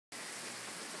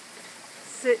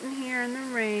sitting here in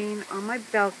the rain on my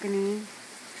balcony,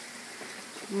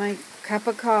 my cup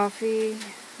of coffee,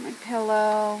 my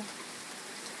pillow,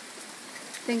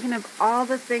 thinking of all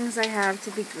the things I have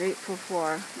to be grateful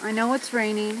for. I know it's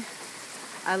raining.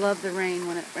 I love the rain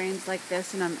when it rains like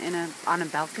this and I'm on a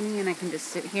balcony and I can just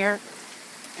sit here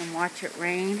and watch it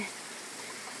rain.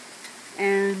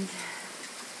 And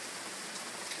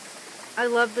I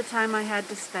love the time I had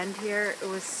to spend here. It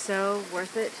was so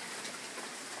worth it.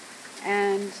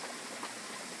 And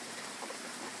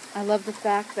I love the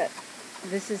fact that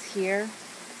this is here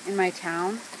in my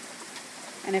town.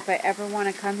 And if I ever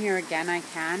want to come here again, I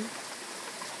can.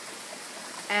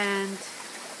 And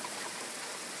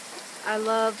I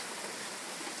love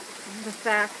the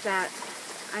fact that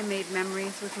I made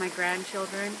memories with my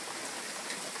grandchildren.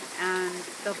 And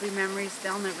there'll be memories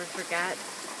they'll never forget.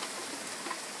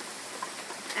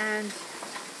 And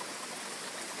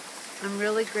I'm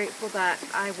really grateful that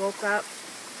I woke up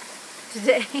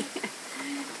today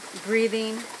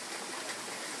breathing,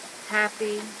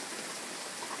 happy,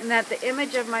 and that the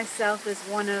image of myself is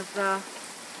one of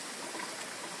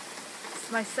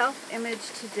my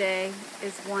self-image today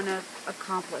is one of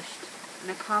an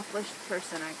accomplished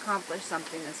person. I accomplished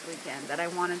something this weekend that I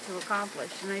wanted to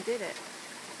accomplish, and I did it.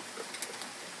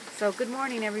 So good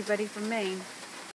morning, everybody from Maine.